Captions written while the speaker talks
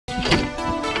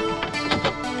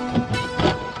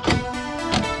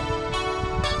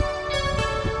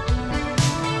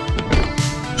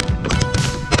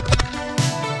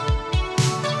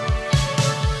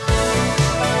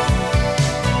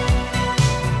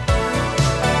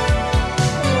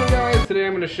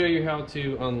going to show you how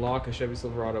to unlock a Chevy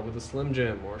Silverado with a Slim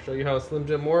Jim, or show you how a Slim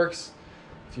Jim works.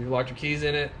 If you've locked your keys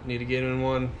in it, need to get in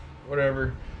one,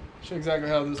 whatever. Show you exactly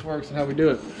how this works and how we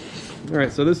do it. All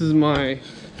right, so this is my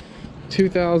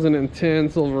 2010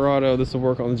 Silverado. This will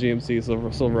work on the GMC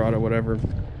Silverado, whatever.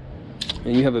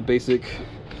 And you have a basic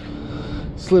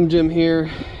Slim Jim here,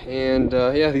 and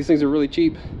yeah, these things are really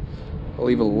cheap. I'll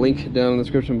leave a link down in the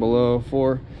description below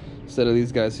for a set of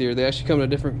these guys here. They actually come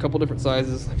in a couple different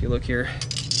sizes. If you look here,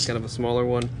 it's kind of a smaller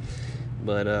one,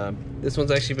 but this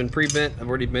one's actually been pre-bent. I've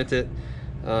already bent it.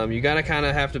 You gotta kind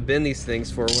of have to bend these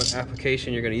things for what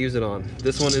application you're going to use it on.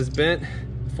 This one is bent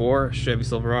for Chevy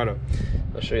Silverado.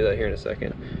 I'll show you that here in a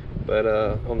second. But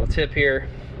on the tip here,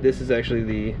 this is actually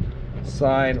the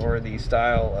side or the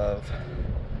style of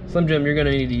Slim Jim you're going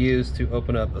to need to use to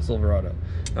open up a Silverado.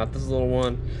 Not this little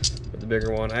one, but the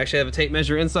bigger one. I actually have a tape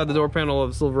measure inside the door panel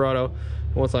of the Silverado.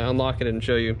 Once I unlock it and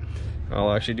show you,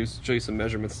 I'll actually show you some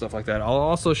measurements, stuff like that. I'll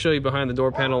also show you behind the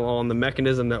door panel on the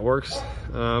mechanism that works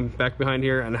back behind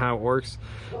here, and how it works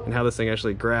and how this thing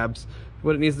actually grabs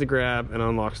what it needs to grab and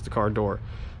unlocks the car door.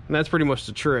 And that's pretty much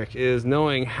the trick, is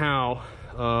knowing how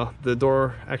the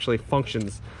door actually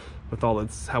functions with all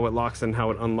its, how it locks and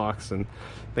how it unlocks and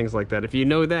things like that. If you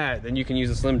know that, then you can use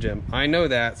a Slim Jim. I know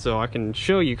that, so I can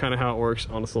show you kind of how it works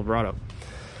on a Silverado.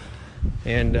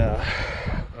 And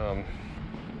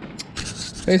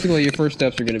basically your first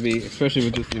steps are going to be, especially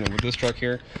with this, with this truck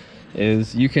here,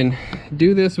 is you can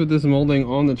do this with this molding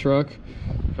on the truck,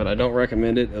 but I don't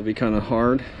recommend it. It'll be kind of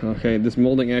hard. Okay, this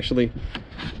molding actually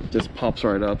just pops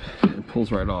right up and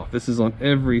pulls right off. This is on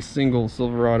every single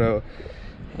Silverado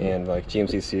and like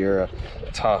GMC Sierra,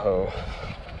 Tahoe.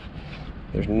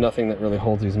 There's nothing that really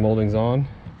holds these moldings on.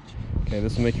 Okay,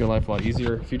 this will make your life a lot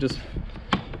easier if you just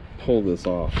pull this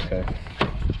off. Okay,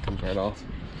 comes right off.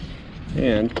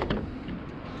 And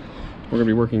we're gonna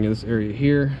be working in this area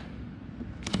here.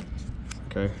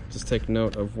 Okay, just take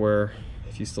note of where,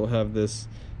 if you still have this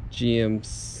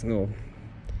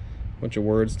bunch of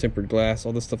words, tempered glass,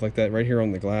 all this stuff like that right here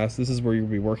on the glass, this is where you'll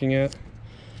be working at.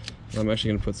 I'm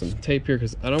actually gonna put some tape here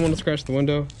because I don't want to scratch the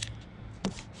window.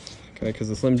 Okay, because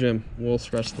the Slim Jim will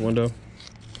scratch the window. So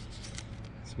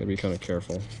you gotta be kind of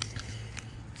careful.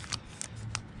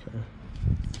 Okay,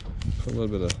 put a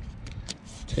little bit of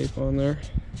tape on there.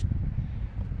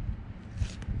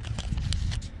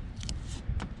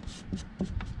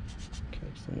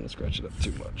 Okay, so I'm gonna scratch it up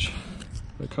too much.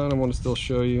 I kind of want to still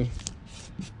show you.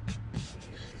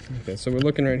 Okay, so we're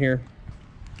looking right here,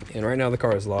 and right now the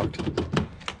car is locked.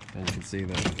 And you can see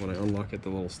that when I unlock it, the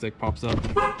little stick pops up.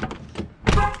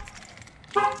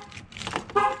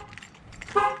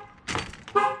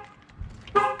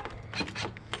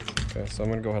 Okay, so I'm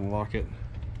gonna go ahead and lock it.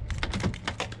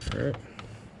 All right.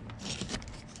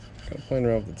 Kind of playing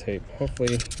around with the tape.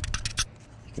 Hopefully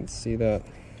you can see that.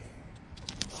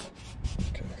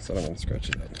 Okay, so I don't want to scratch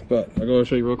it up. But I'll go and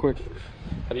show you real quick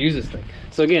how to use this thing.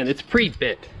 So again, it's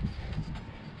pre-bit.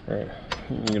 All right,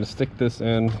 I'm gonna stick this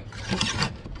in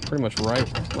pretty much right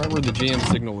where the GM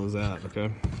signal is at. Okay.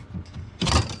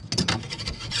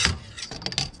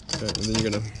 Okay, and then you're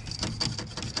gonna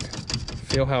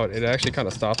feel how it actually kind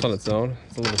of stops on its own.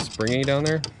 It's a little springy down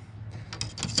there,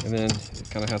 and then it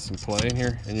kind of has some play in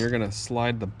here, and you're gonna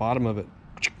slide the bottom of it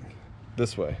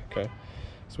this way. Okay,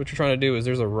 so what you're trying to do is,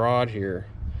 there's a rod here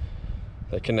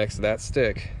that connects that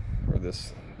stick, or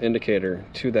this indicator,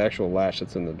 to the actual latch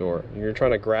that's in the door. And you're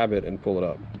trying to grab it and pull it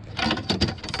up.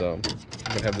 So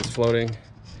you're gonna have this floating,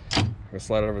 you're gonna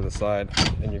slide it over the side,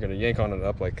 and you're gonna yank on it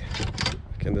up like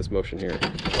in this motion here.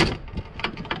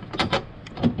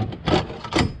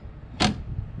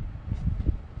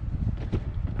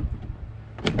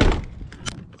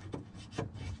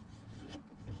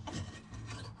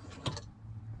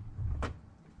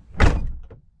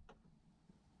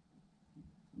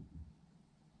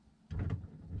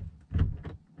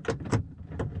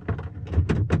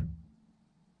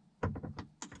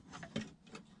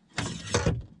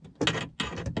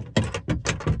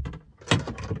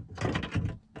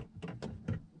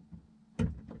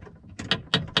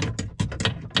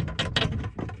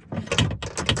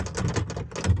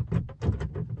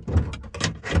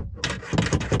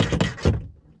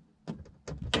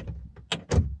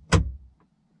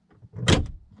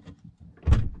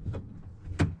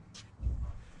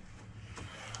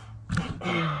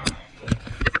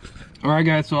 Alright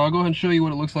guys, so I'll go ahead and show you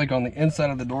what it looks like on the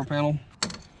inside of the door panel.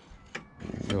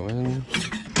 Go in,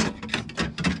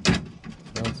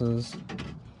 bounces.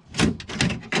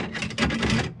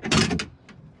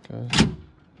 Okay,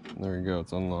 there you go,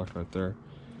 it's unlocked right there.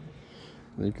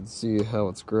 And you can see how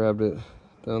it's grabbed it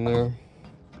down there.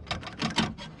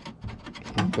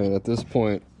 Okay, and at this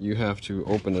point, you have to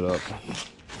open it up.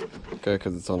 Okay,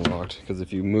 because it's unlocked. Because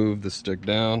if you move the stick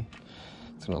down,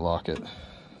 it's gonna lock it.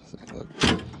 So, look.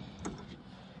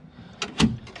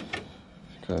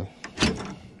 Okay.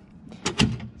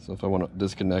 So if I want to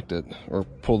disconnect it or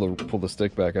pull the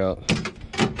stick back out,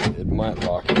 it might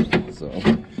lock it. So.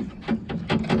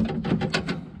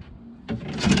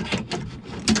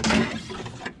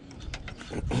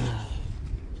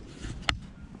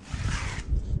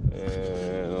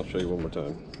 And I'll show you one more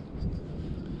time.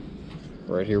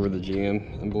 Right here where the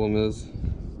GM emblem is.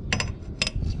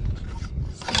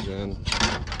 Again,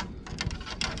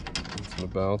 it's gonna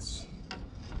bounce.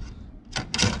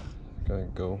 Okay,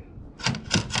 go.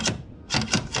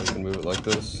 So you can move it like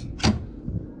this. Move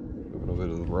it a little bit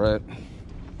to the right.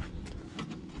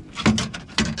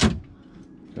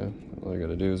 Okay, all you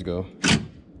gotta do is go.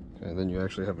 Okay, then you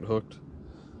actually have it hooked.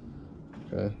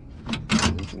 Okay,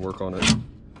 you can work on it.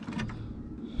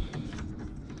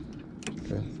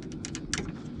 Okay.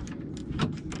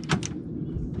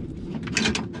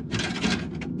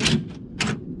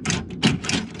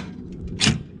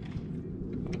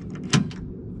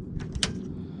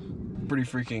 Pretty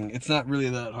freaking, it's not really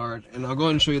that hard. And I'll go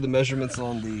ahead and show you the measurements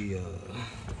on the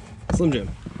Slim Jim.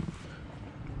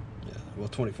 Yeah, well,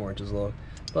 24 inches long.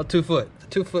 About 2 foot. A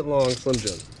 2 foot long Slim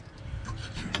Jim.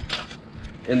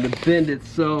 And the bend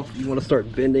itself, you want to start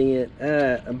bending it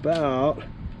at about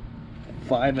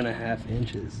 5.5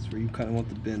 inches. Is where you kind of want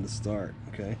the bend to start,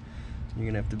 okay? You're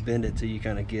gonna have to bend it till you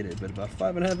kind of get it, but about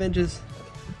 5.5 inches.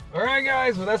 All right,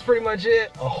 guys, well, that's pretty much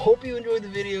it. I hope you enjoyed the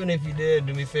video, and if you did,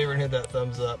 do me a favor and hit that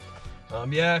thumbs up.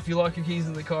 Yeah, if you lock your keys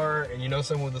in the car and you know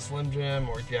someone with a Slim Jim,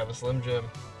 or if you have a Slim Jim,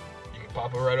 you can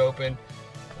pop it right open.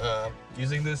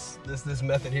 Using this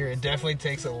method here, it definitely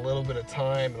takes a little bit of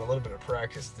time and a little bit of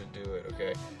practice to do it,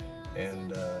 okay? And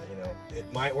you know,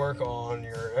 it might work on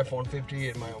your F-150,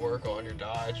 it might work on your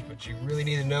Dodge, but you really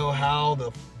need to know how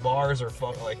the bars are,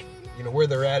 like, you know, where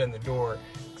they're at in the door,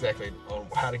 exactly on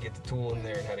how to get the tool in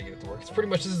there and how to get it to work. It's pretty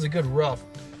much, this is a good rough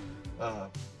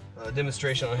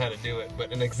demonstration on how to do it,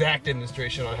 but an exact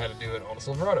demonstration on how to do it on a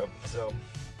Silverado. So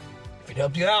if it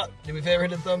helped you out, do me a favor, hit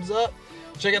the thumbs up.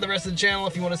 Check out the rest of the channel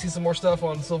if you want to see some more stuff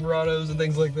on Silverados and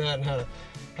things like that, and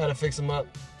how to fix them up.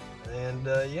 And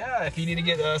yeah, if you need to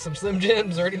get some Slim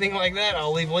Jims or anything like that,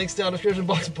 I'll leave links down in the description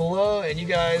box below. And you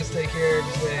guys take care,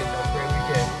 be safe, have a great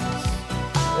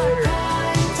weekend. Later.